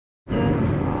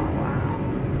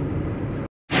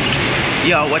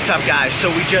Yo, what's up guys?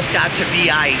 So we just got to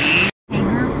VIE.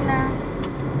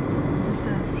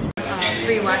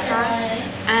 Free Wi-Fi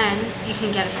and you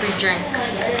can get a free drink.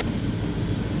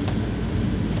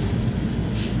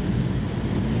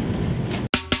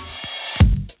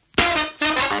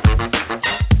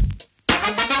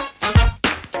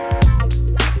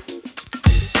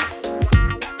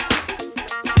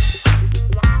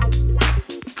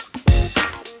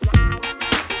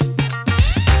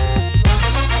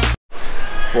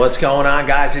 What's going on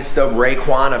guys? It's the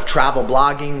Raekwon of travel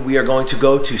blogging. We are going to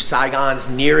go to Saigon's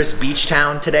nearest beach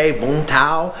town today, Vung.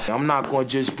 I'm not going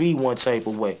to just be one type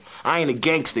of way. I ain't a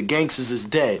gangster. Gangsters is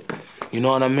dead. You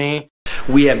know what I mean?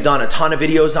 We have done a ton of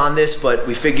videos on this, but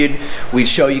we figured we'd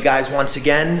show you guys once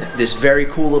again this very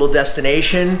cool little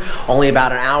destination, only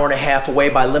about an hour and a half away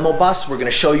by limo bus. We're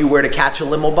gonna show you where to catch a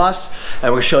limo bus,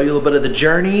 and we're gonna show you a little bit of the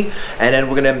journey, and then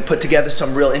we're gonna put together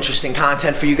some real interesting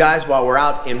content for you guys while we're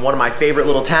out in one of my favorite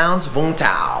little towns, Vung.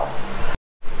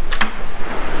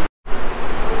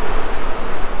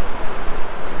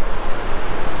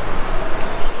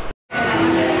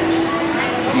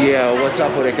 Yeah, what's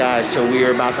up with it guys? So we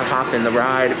are about to hop in the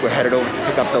ride. We're headed over to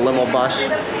pick up the limo bus.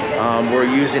 We're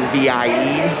using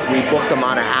VIE. We booked them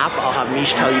on an app. I'll have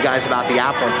Mish tell you guys about the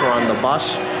app once we're on the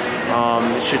bus.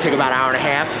 It should take about an hour and a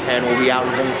half and we'll be out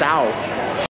in Vung.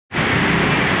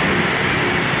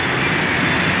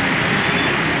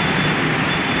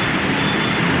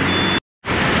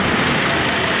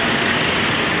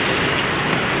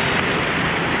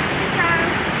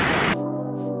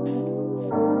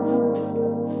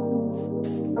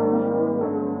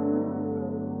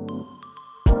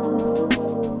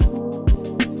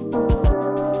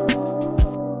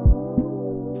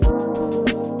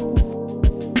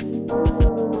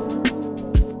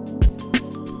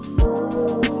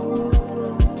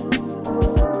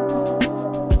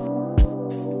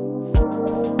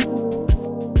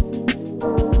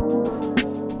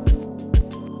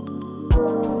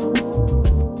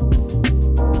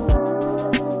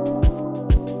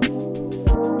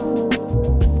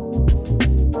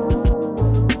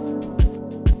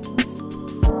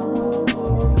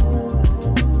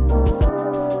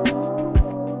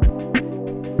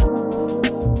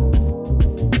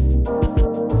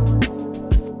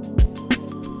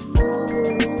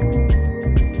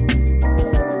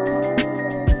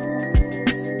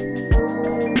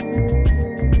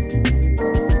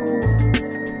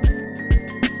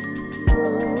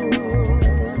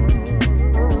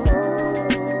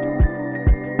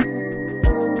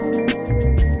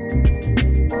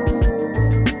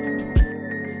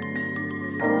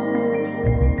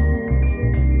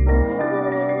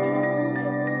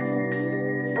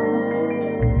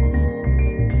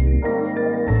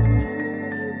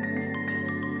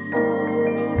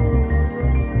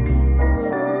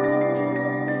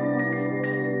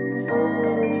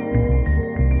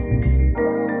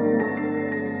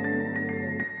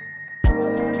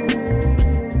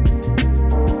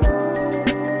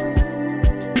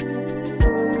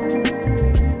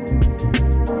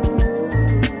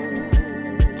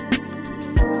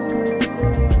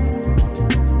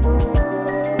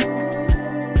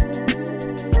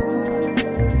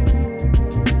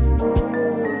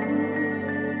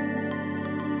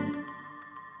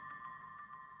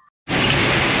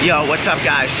 Yo, what's up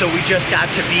guys? So we just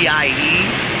got to VIE.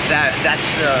 That's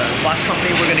the bus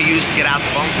company we're gonna use to get out to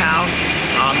Vung.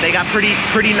 They got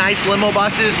pretty nice limo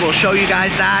buses. We'll show you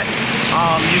guys that.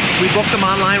 We booked them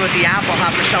online with the app. I'll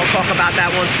have Michelle talk about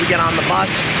that once we get on the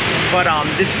bus. But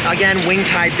this, again, Wing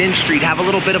Tai Bin Street. Have a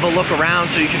little bit of a look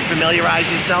around so you can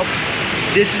familiarize yourself.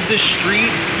 This is the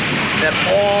street that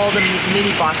all the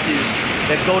mini buses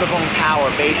that go to Vung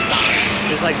are based on.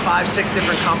 There's like 5, 6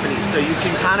 different companies, so you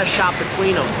can kind of shop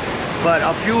between them. But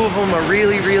a few of them are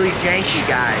really janky,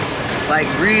 guys. Like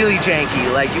really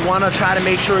janky. Like you want to try to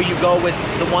make sure you go with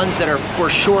the ones that are for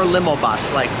sure limo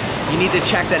bus. Like you need to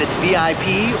check that it's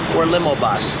VIP or limo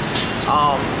bus.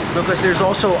 Because there's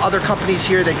also other companies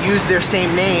here that use their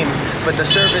same name, but the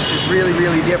service is really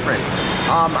different.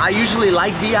 I usually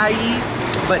like VIE,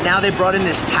 but now they brought in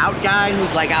this tout guy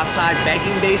who's like outside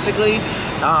begging basically,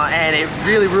 and it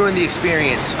really ruined the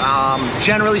experience.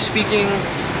 Generally speaking,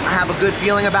 I have a good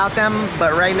feeling about them,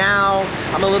 but right now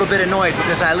I'm a little bit annoyed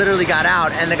because I literally got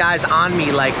out and the guy's on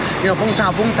me like, you know, Vung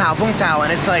Tau,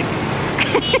 and it's like,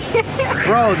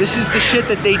 bro, this is the shit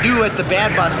that they do at the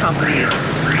bad bus companies.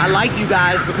 I liked you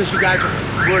guys because you guys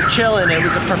were chilling. It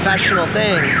was a professional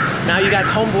thing. Now you got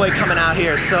homeboy coming out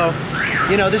here. So,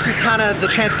 you know, this is kind of the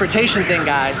transportation thing,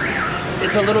 guys.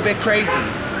 It's a little bit crazy.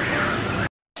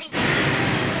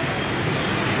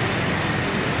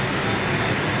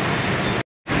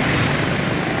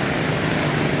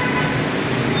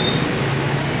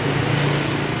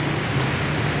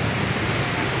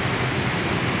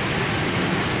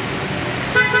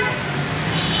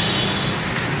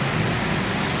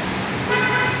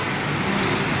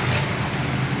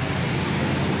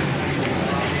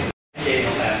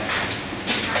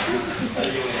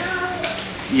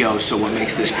 Yo, so what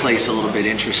makes this place a little bit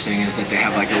interesting is that they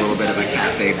have like a little bit of a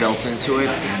cafe built into it,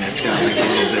 and it's got like a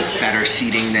little bit better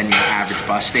seating than your average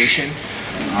bus station.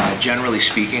 Generally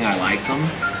speaking, I like them.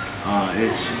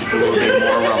 It's a little bit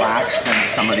more relaxed than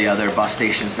some of the other bus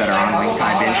stations that are on Wing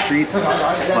Bin Street.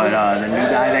 But the new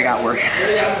guy they got working.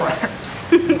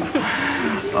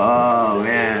 Oh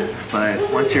man!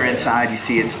 But once you're inside, you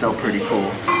see it's still pretty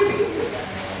cool.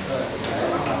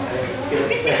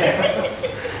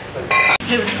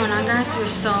 Hey, what's going on, guys? We're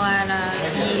still at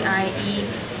VIE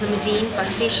Limousine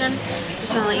bus station.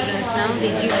 Just want to let you guys know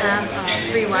they do have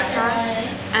free Wi-Fi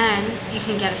and you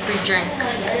can get a free drink.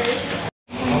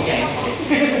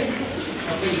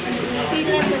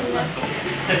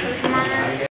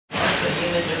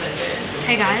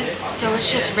 Hey guys, so it's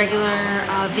just regular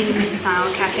Vietnamese style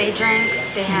cafe drinks.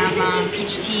 They have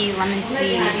peach tea, lemon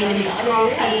tea, Vietnamese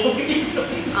coffee.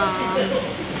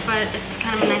 But it's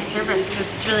kind of a nice service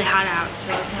because it's really hot out, so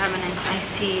to have a nice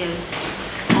iced tea is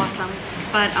awesome.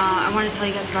 But I wanted to tell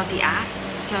you guys about the app.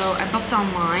 So I booked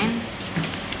online,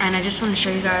 and I just want to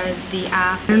show you guys the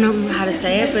app. I don't know how to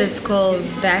say it, but it's called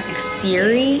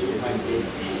Siri.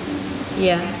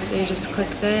 Yeah, so you just click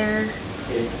there.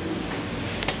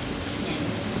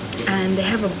 And they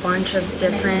have a bunch of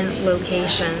different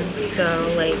locations.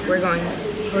 So like we're going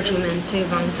Ho Chi Minh to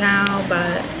Vung Tau,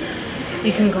 but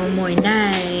you can go Moi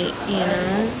Nai, you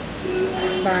know,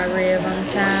 Bà Rịa, Vung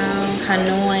Tau,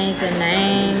 Hanoi, Da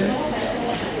Nang,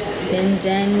 Binh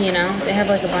Dinh, you know. They have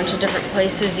like a bunch of different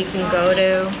places you can go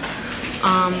to.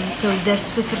 So this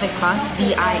specific bus,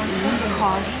 VIE,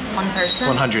 costs one person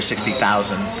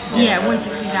 160,000. Yeah,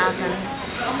 160,000.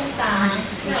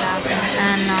 160,000.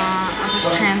 And I'll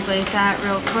just translate that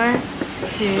real quick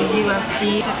to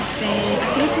USD. 60. I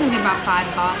think it's gonna be about $5.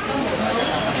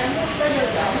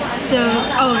 So,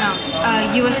 oh no,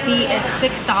 USD it's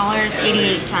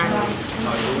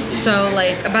 $6.88. So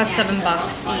like about $7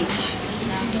 each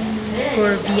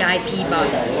for a VIP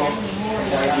bus.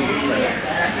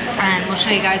 And we'll show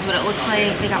you guys what it looks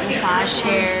like. They got massage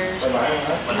chairs.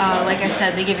 Like I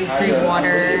said, they give you free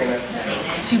water.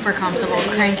 Super comfortable,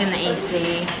 cranking the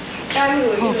AC.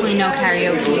 Hopefully no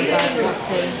karaoke, but we'll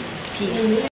see.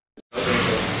 Peace.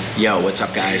 Yo, what's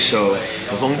up guys? So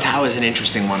Vung Tau is an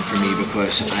interesting one for me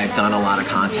because I've done a lot of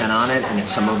content on it and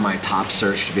it's some of my top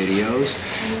searched videos,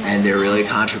 and they're really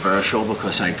controversial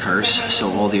because I curse, so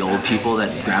all the old people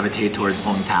that gravitate towards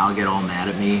Vung Tau get all mad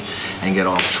at me and get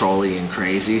all trolly and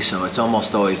crazy, so it's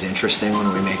almost always interesting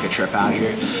when we make a trip out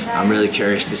here. I'm really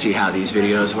curious to see how these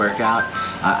videos work out.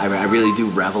 I really do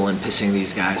revel in pissing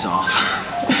these guys off.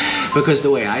 Because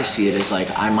the way I see it is like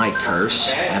I might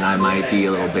curse and I might be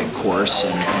a little bit coarse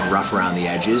and rough around the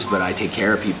edges, but I take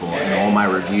care of people, and all my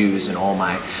reviews and all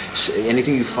my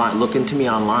anything you find, look into me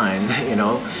online, you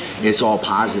know, it's all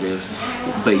positive.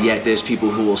 But yet there's people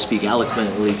who will speak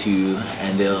eloquently to you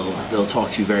and they'll talk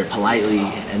to you very politely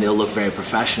and they'll look very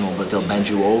professional, but they'll bend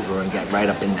you over and get right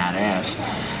up in that ass.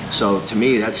 So to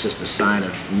me, that's just a sign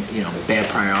of, you know, bad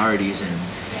priorities and,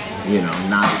 you know,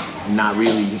 not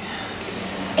really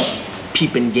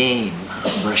peeping game.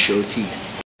 Brush your teeth.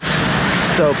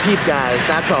 So peep guys,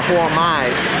 that's a Ho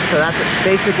Mai. So that's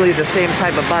basically the same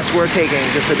type of bus we're taking,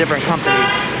 just a different company.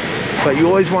 But you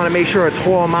always want to make sure it's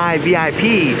Ho Mai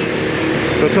VIP,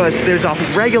 because there's a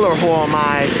regular Ho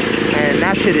Mai and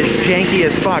that shit is janky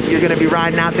as fuck. You're gonna be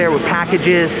riding out there with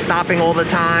packages, stopping all the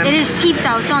time. It is cheap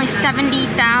though, it's only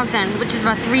 70,000, which is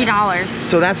about $3.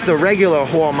 So that's the regular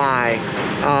Ho Mai.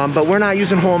 But we're not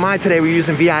using Ho Mai today, we're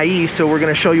using VIE, so we're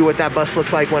gonna show you what that bus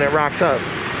looks like when it rocks up.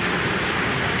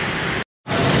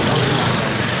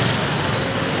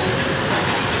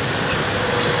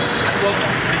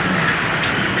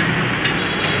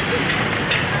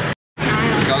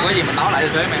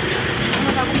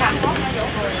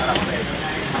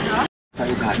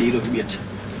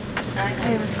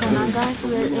 Hey, what's going on guys?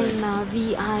 We're in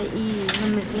VIE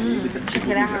Limousine. Check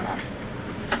it out.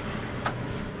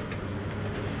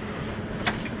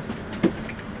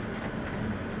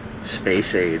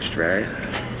 Space aged, right?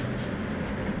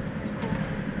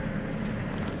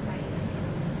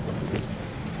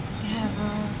 They have a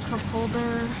cup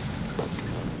holder.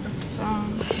 It's a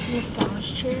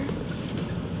massage chair,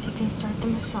 so you can start the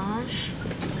massage.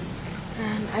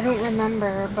 And I don't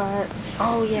remember, but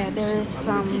oh yeah, there is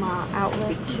some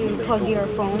outlet to plug your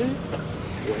phone.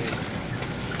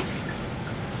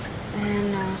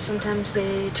 And sometimes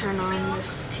they turn on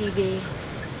this TV.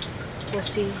 We'll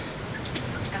see.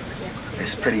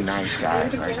 It's pretty nice,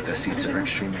 guys. Like, the seats are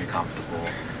extremely comfortable.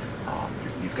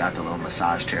 You've got the little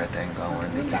massage chair thing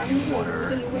going. They give you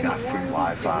water. We got free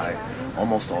Wi-Fi.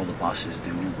 Almost all the buses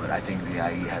do, but I think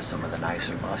VIE has some of the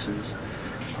nicer buses.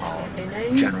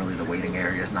 Generally, the waiting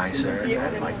area is nicer,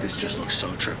 and like this just looks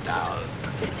so tripped out.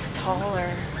 It's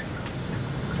taller.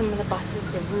 Some of the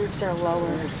buses, the roofs are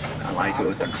lower. I like it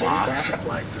with the clocks and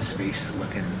like the space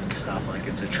looking stuff. Like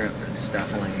it's a trip. It's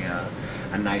definitely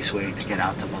a nice way to get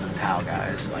out to Vung Tau,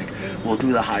 guys. Like we'll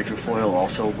do the hydrofoil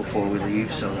also before we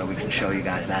leave, so that we can show you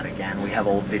guys that again. We have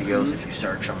old videos if you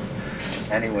search them.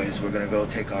 Anyways, we're gonna go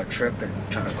take our trip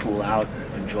and try to cool out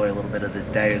and enjoy a little bit of the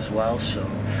day as well. So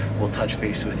we'll touch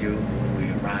base with you when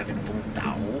we arrive in Vung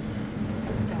Tau.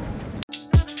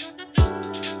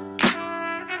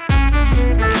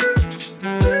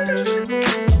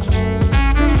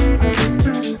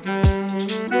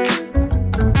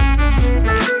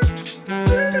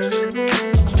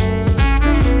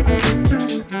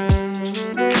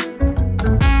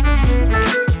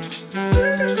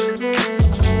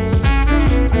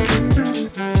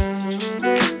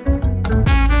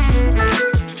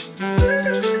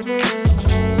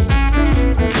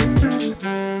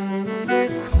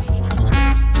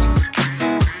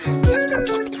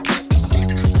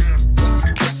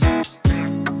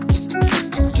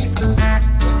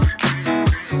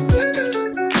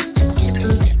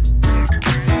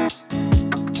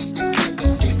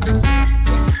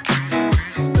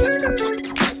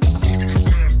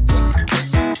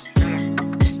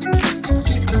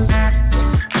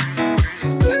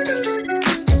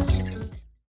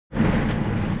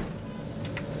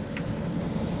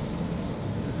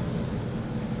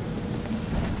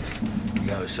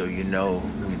 So you know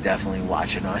we definitely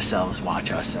watching ourselves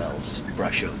watch ourselves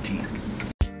brush your teeth.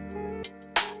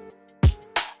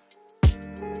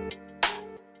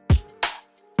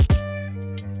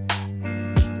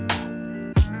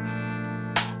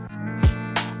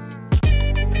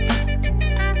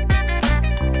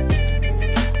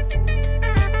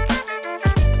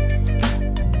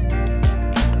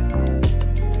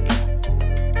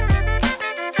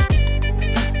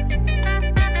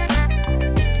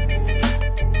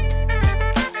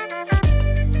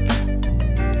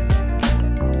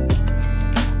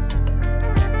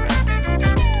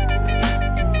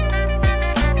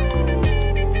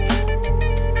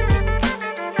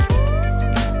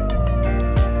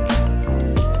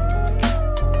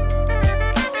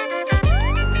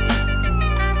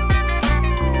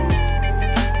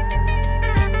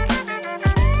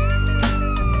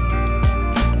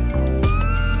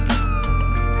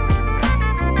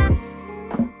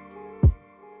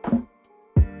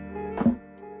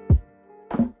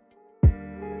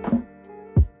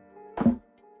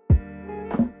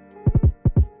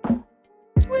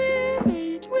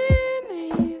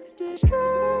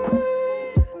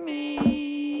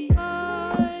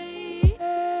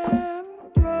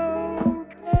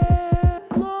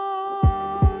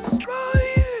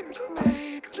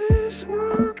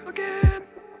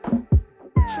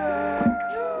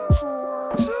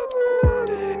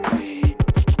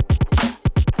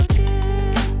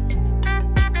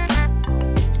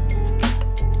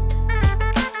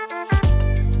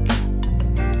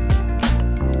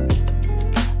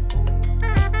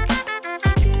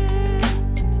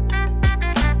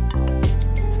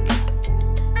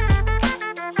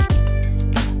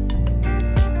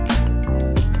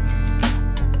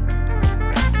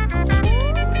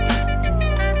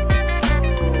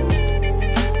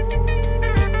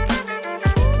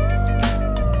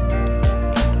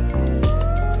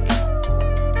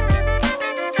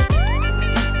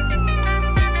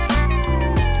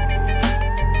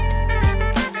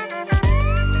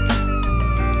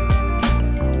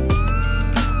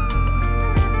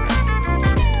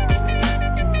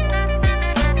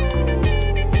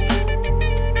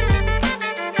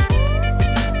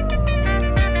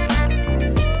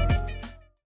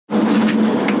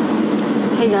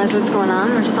 Hey guys, what's going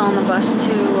on? We're still on the bus to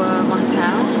Vung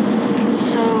Tau.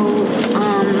 So,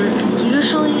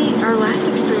 usually our last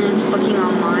experience booking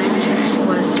online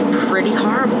was pretty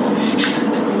horrible.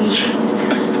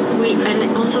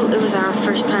 And also it was our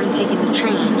first time taking the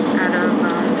train out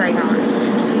of Saigon.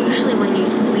 So usually when you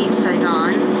leave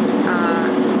Saigon,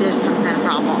 there's some kind of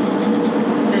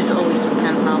problem. There's always some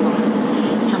kind of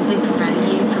problem. Something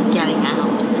preventing you from getting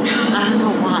out. I don't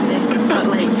know why, but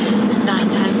like 9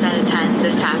 times out of 10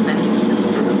 this happens.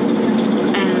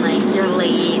 And like you're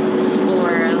late,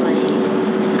 or like,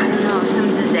 I don't know, some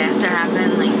disaster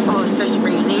happened, like, oh, it starts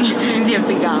raining as soon as you have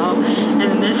to go, and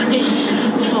then there's like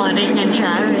flooding and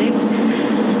traffic.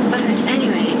 But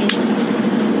anyways,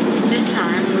 this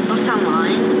time we booked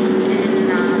online,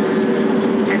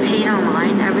 and I paid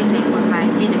online, everything with my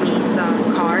Vietnamese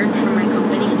card from my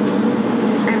company.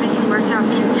 Everything worked out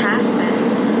fantastic.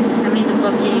 I made the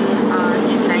booking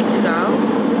 2 nights ago.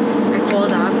 I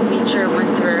called up, made sure it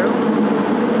went through.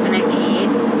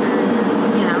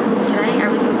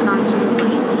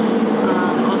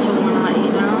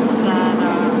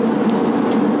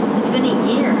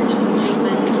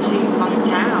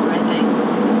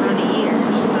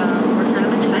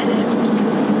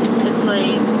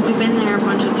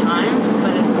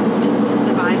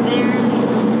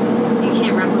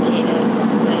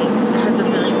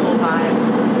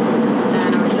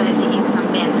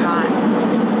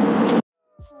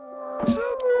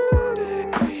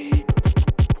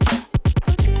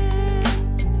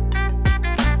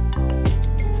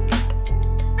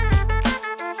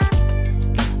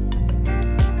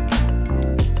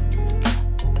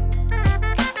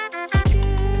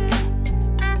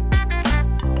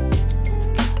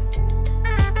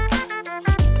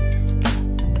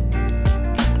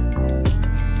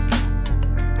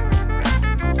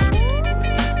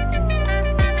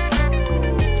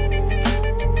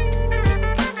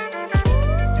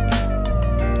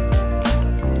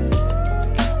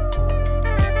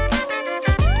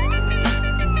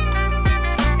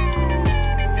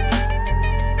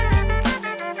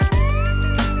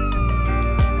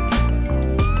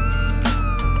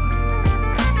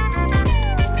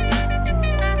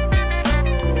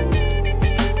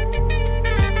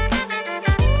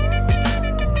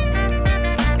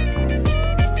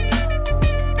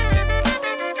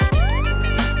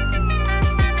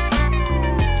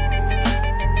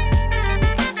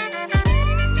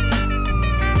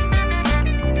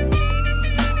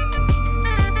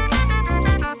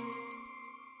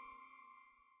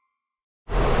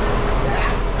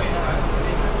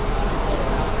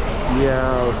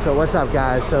 So what's up,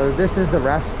 guys? So this is the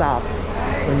rest stop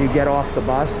when you get off the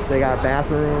bus. They got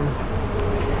bathrooms,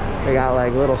 they got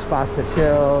like little spots to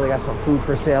chill, they got some food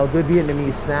for sale, good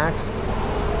Vietnamese snacks.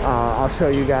 I'll show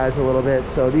you guys a little bit.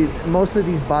 So most of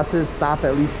these buses stop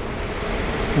at least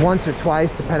once or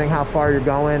twice, depending how far you're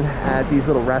going, at these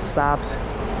little rest stops.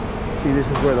 See, this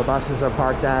is where the buses are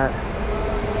parked at.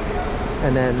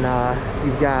 And then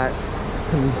you've got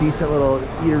some decent little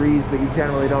eateries, but you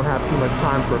generally don't have too much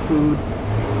time for food.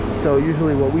 So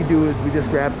usually what we do is we just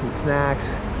grab some snacks.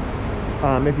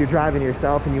 If you're driving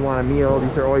yourself and you want a meal,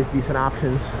 these are always decent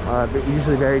options. They're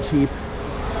usually very cheap.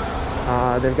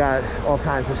 They've got all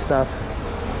kinds of stuff.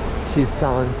 She's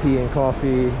selling tea and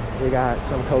coffee. They got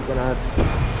some coconuts,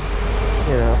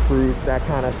 you know, fruit, that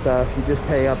kind of stuff. You just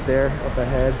pay up there, up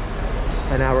ahead.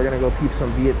 And now we're gonna go peep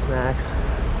some Viet snacks.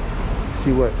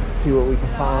 See what we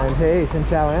can find. Hey, xin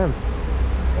chào em.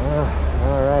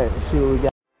 All right, let's see what we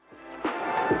got.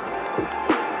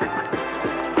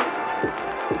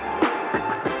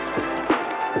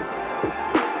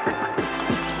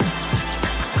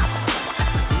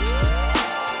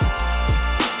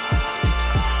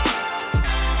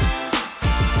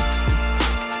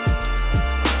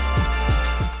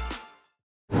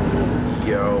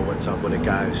 Yo, what's up with it,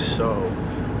 guys? So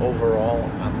overall,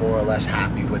 I'm more or less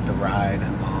happy with the ride.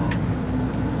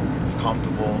 It's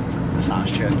comfortable. The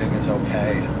massage chair thing is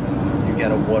okay. You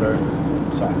get a water,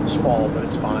 sorry, small, but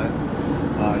it's fine.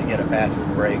 You get a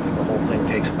bathroom break. The whole thing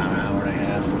takes about an hour and a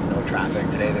half with no traffic.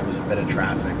 Today there was a bit of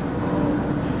traffic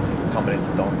coming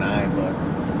into Dong Nai, but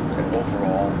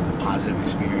overall, positive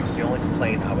experience. The only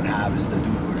complaint I would have is the dude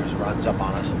who just runs up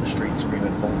on us in the street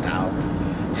screaming Vung Tao.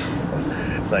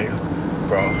 It's like,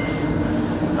 bro,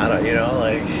 I don't, you know,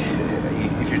 like,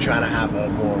 if you're trying to have a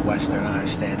more westernized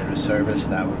standard of service,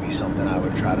 that would be something I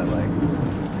would try to, like,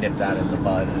 nip that in the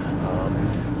bud.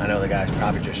 I know the guy's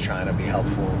probably just trying to be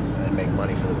helpful and make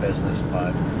money for the business,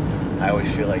 but I always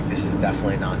feel like this is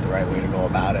definitely not the right way to go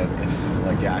about it if,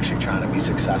 like, you're actually trying to be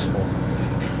successful.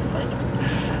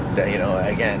 That, you know,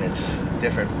 again, it's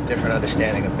different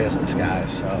understanding of business,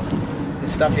 guys, so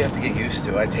it's stuff you have to get used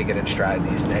to. I take it in stride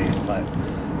these days, but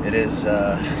it is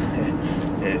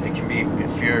it can be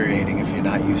infuriating if you're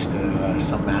not used to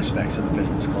some aspects of the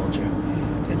business culture.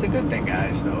 It's a good thing,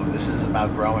 guys, though. This is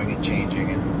about growing and changing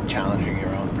and challenging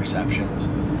your own perceptions.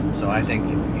 So I think,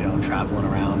 you know, traveling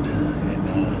around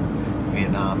in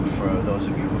Vietnam, for those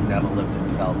of you who've never lived in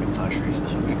developing countries,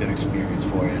 this would be a good experience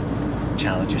for you.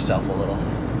 Challenge yourself a little.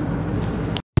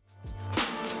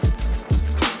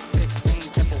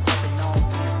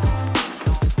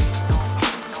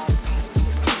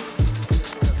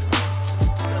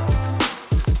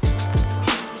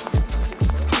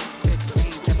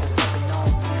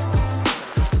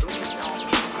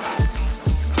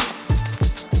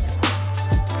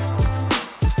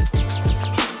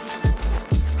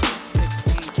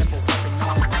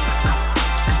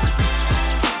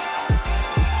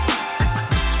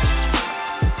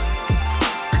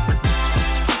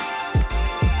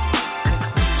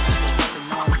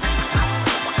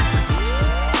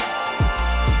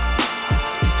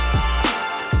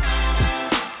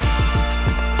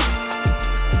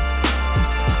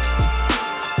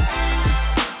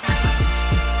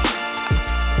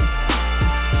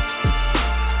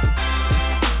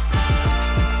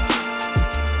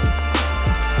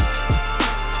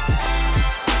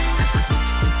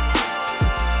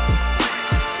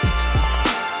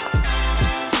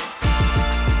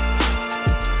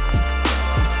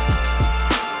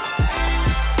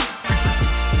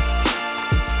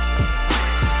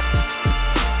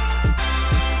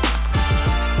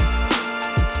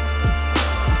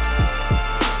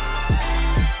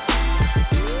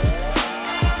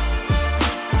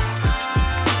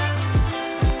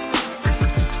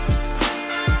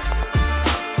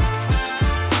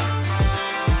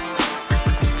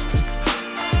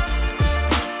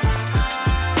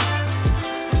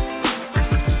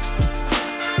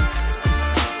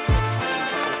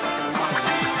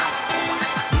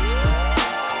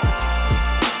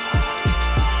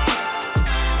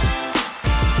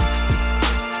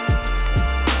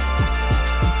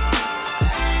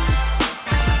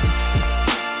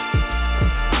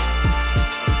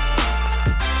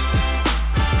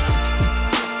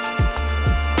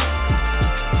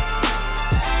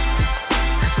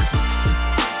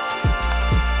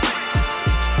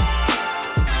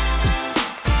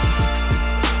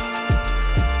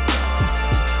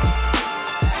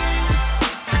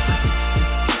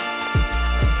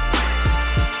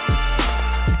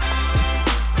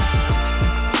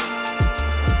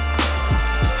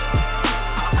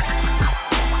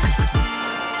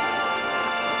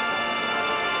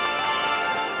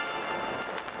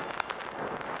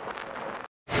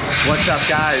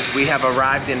 guys, we have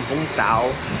arrived in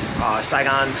Vung,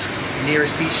 Saigon's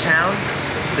nearest beach town.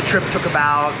 The trip took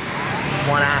about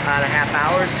 1.5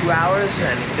 hours, 2 hours,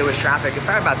 and there was traffic,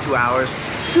 probably about 2 hours.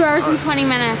 2 hours and 20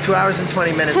 minutes. 2 hours and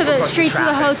 20 minutes. To the straight to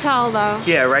the hotel though.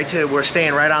 Yeah, we're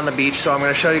staying right on the beach, so I'm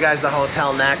gonna show you guys the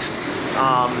hotel next.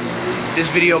 This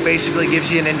video basically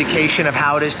gives you an indication of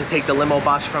how it is to take the limo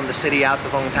bus from the city out to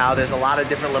Vung Tau. There's a lot of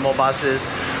different limo buses,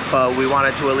 but we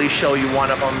wanted to at least show you one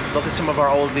of them. Look at some of our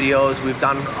old videos. We've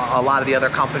done a lot of the other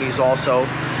companies also,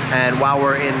 and while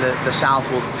we're in the south,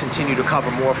 we'll continue to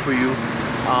cover more for you.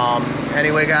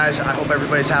 Anyway, guys, I hope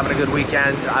everybody's having a good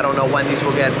weekend. I don't know when these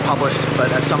will get published,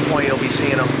 but at some point you'll be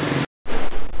seeing them.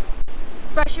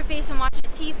 Brush your face and wash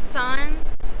your teeth, son.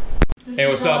 Hey,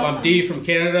 what's up? I'm D from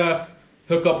Canada.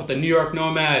 Hook up with the New York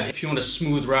Nomad if you want a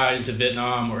smooth ride into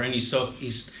Vietnam or any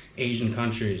Southeast Asian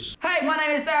countries. Hey, my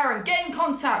name is Aaron. Get in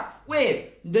contact with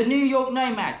the New York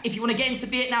Nomads. If you want to get into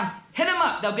Vietnam, hit them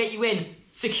up. They'll get you in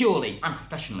securely and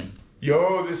professionally.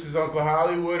 Yo, this is Uncle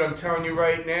Hollywood. I'm telling you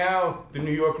right now, the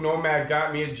New York Nomad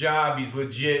got me a job. He's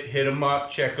legit. Hit him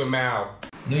up. Check him out.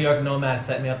 New York Nomad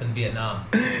set me up in Vietnam.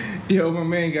 Yo, my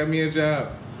man got me a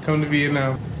job. Come to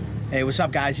Vietnam. Hey, what's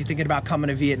up, guys? You thinking about coming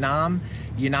to Vietnam?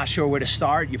 You're not sure where to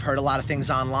start. You've heard a lot of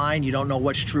things online. You don't know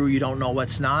what's true. You don't know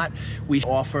what's not. We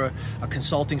offer a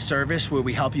consulting service where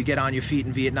we help you get on your feet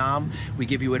in Vietnam. We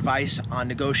give you advice on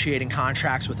negotiating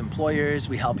contracts with employers.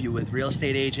 We help you with real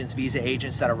estate agents, visa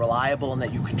agents that are reliable and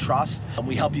that you can trust.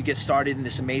 We help you get started in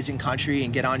this amazing country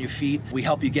and get on your feet. We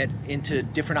help you get into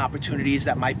different opportunities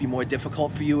that might be more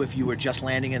difficult for you if you were just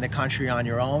landing in the country on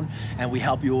your own. And we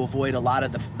help you avoid a lot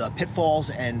of the pitfalls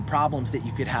and problems that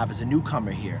you could have as a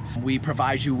newcomer here. We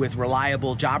provide you with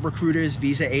reliable job recruiters,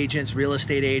 visa agents, real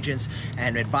estate agents,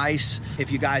 and advice. If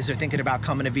you guys are thinking about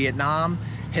coming to Vietnam,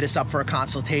 hit us up for a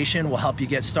consultation. We'll help you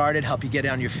get started, help you get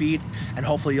on your feet, and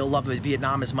hopefully you'll love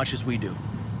Vietnam as much as we do.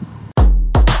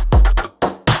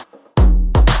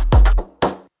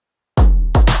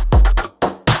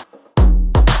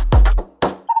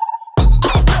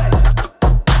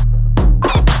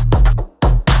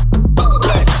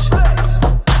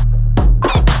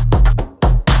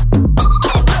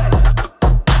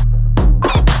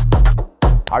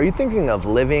 Are you thinking of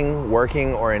living,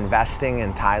 working, or investing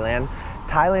in Thailand?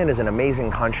 Thailand is an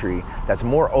amazing country that's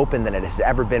more open than it has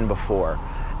ever been before.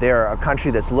 They're a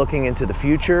country that's looking into the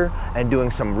future and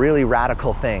doing some really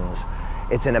radical things.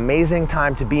 It's an amazing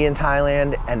time to be in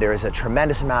Thailand, and there is a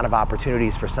tremendous amount of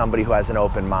opportunities for somebody who has an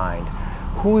open mind.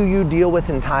 Who you deal with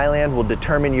in Thailand will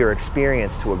determine your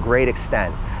experience to a great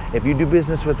extent. If you do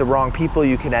business with the wrong people,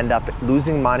 you can end up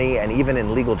losing money and even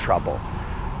in legal trouble.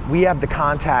 We have the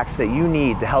contacts that you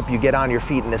need to help you get on your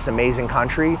feet in this amazing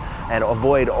country and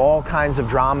avoid all kinds of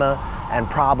drama and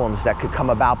problems that could come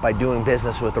about by doing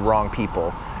business with the wrong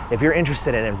people. If you're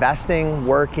interested in investing,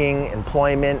 working,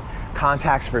 employment,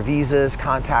 contacts for visas,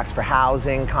 contacts for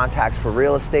housing, contacts for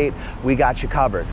real estate, we got you covered.